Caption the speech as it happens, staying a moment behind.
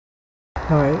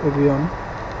Hi everyone,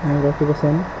 I am Rafi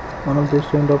Hasan, one of the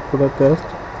students of Podcast.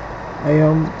 I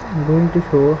am going to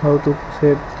show how to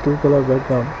set two color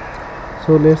background.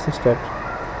 So let's start.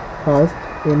 First,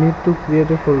 you need to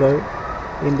create a folder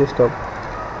in desktop.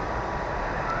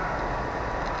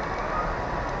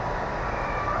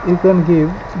 You can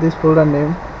give this folder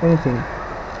name anything.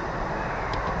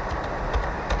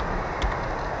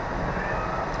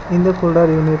 In the folder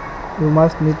you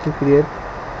must need to create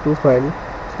two files.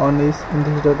 One is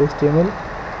index.html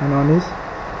and one is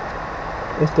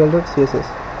style.css.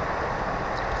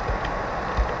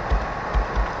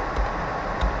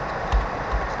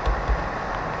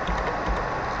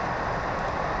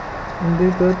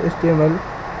 Index.html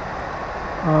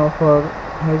for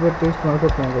hypertext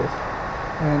markup language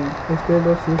and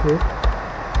style.css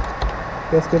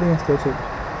cascading style sheet.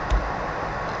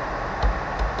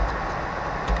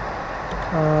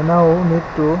 Now need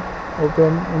to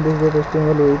open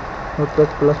index.html with Notepad++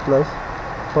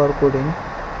 for coding.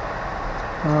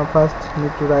 First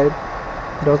need to write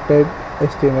doctype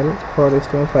HTML for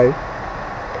HTML5.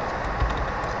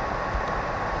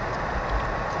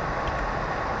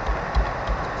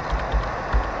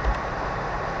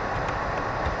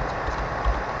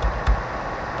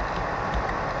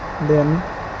 Then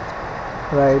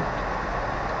write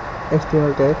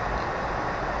HTML tag.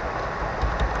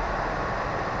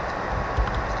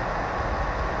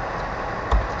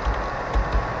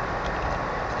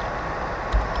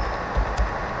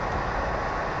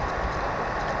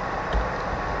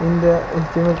 In the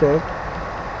HTML tag,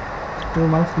 you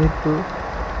must need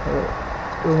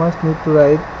to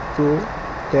write two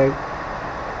tags.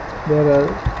 There are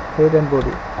head and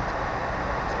body.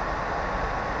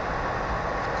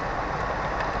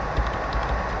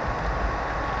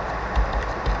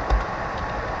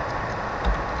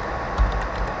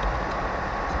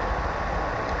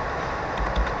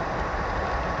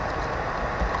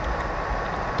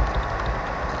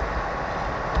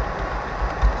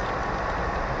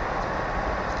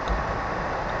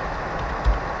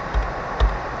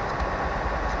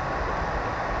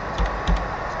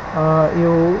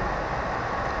 You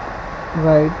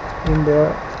write in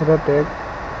the header tag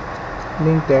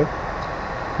link tag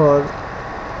for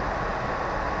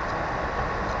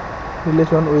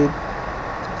relation with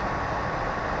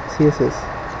CSS.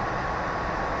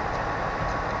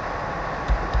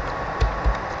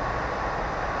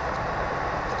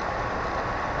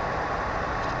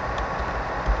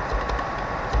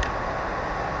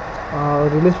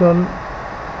 Relation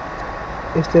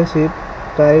style sheet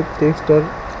type text or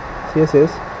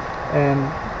CSS and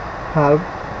herb,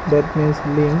 that means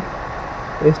link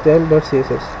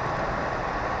style.css.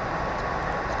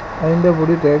 And in the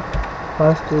body tag,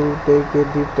 first to take a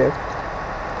div tag.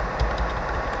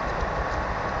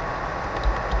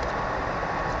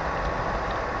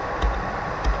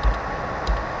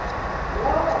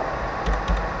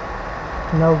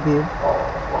 Now give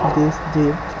this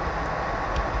div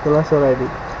class or ID.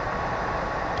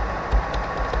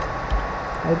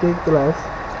 I take class,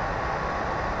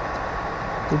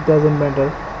 it doesn't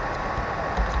matter.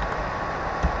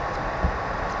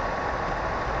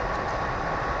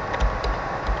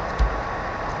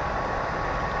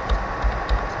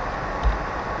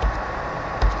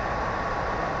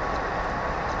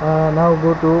 Now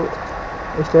go to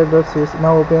style.css.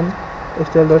 Now open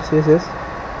style.css.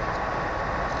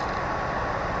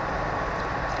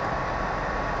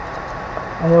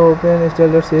 I have opened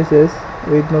style.css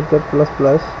with Notepad++.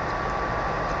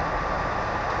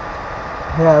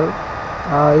 Here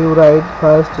you write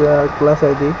first class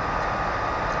ID,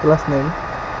 class name.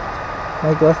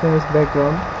 My class name is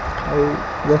background. I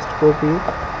just copy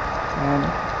and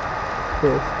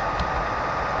paste.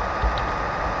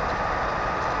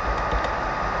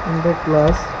 In the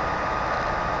class,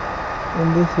 in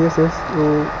this CSS you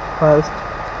first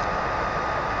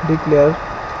declare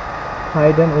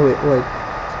height and weight.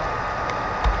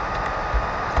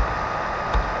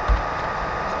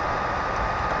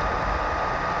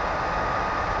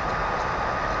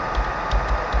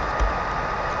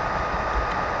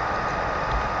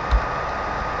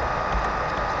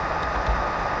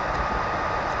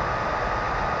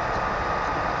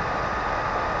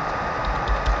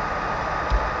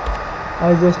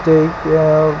 I just take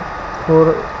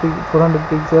 400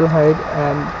 pixel height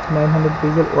and 900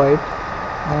 pixel width.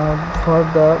 For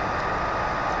the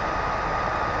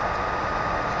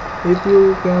if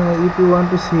you want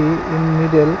to see in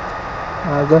middle,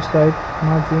 just write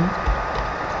margin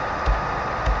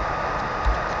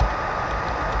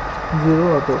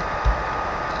 0 auto.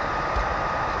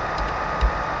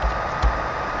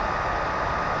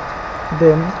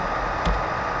 Then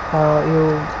you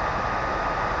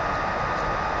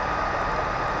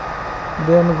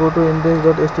Then go to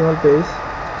index.html page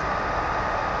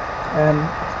and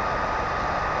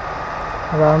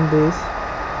run this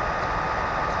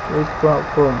with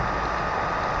Chrome.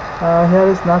 Here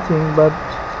is nothing, but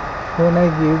when I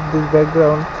give this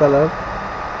background color,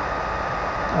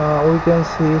 we can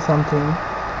see something.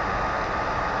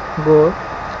 Go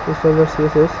to server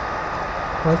CSS,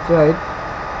 first write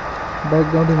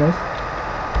background image,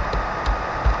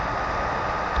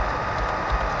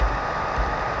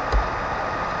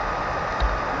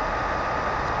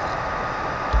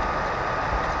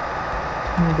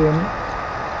 then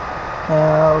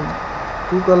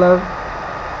two color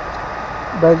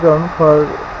background for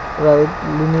right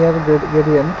linear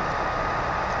gradient,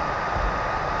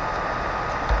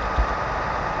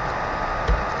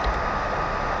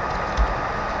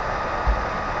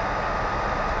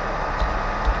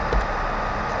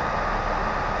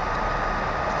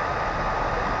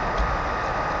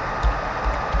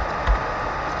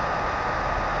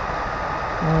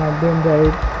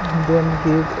 then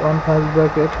give on first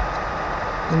bracket,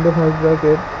 in the first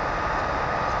bracket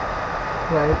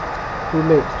right to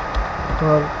left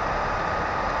for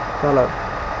color.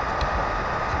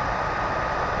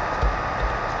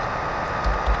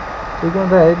 You can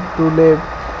write to left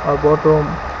or bottom,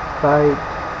 right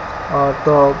or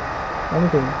top,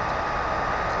 anything.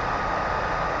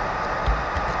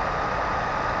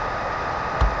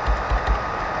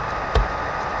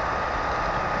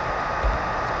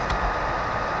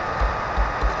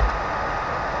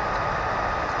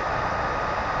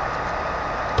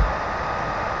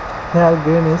 Here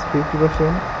gain is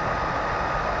 50%.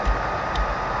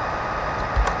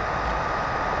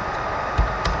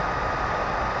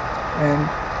 And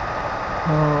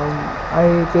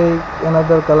I take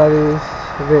another color is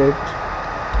red.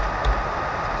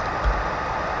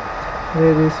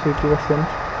 Red is 50%.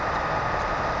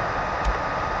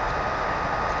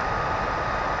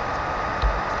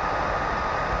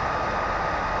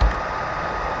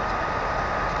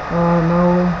 Now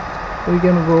we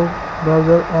can go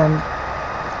browser and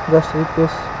just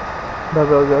refresh the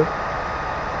browser.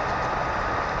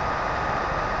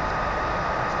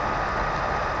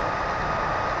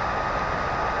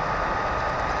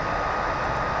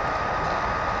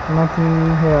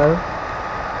 Nothing here,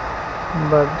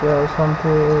 but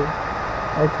something,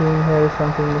 I think here is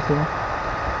something missing.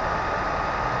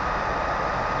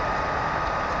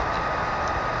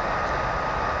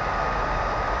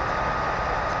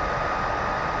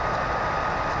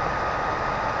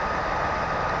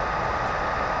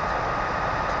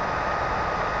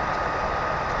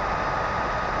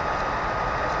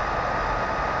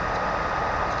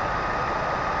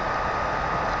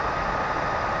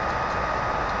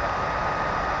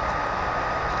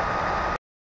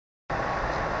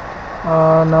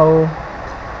 Now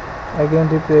again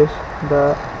refresh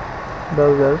the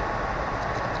browser.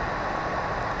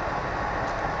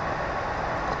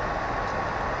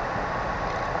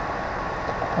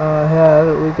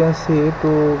 Here we can see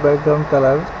two background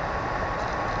color.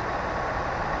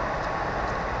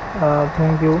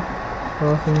 Thank you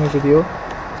for watching my video.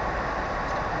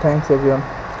 Thanks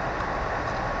everyone.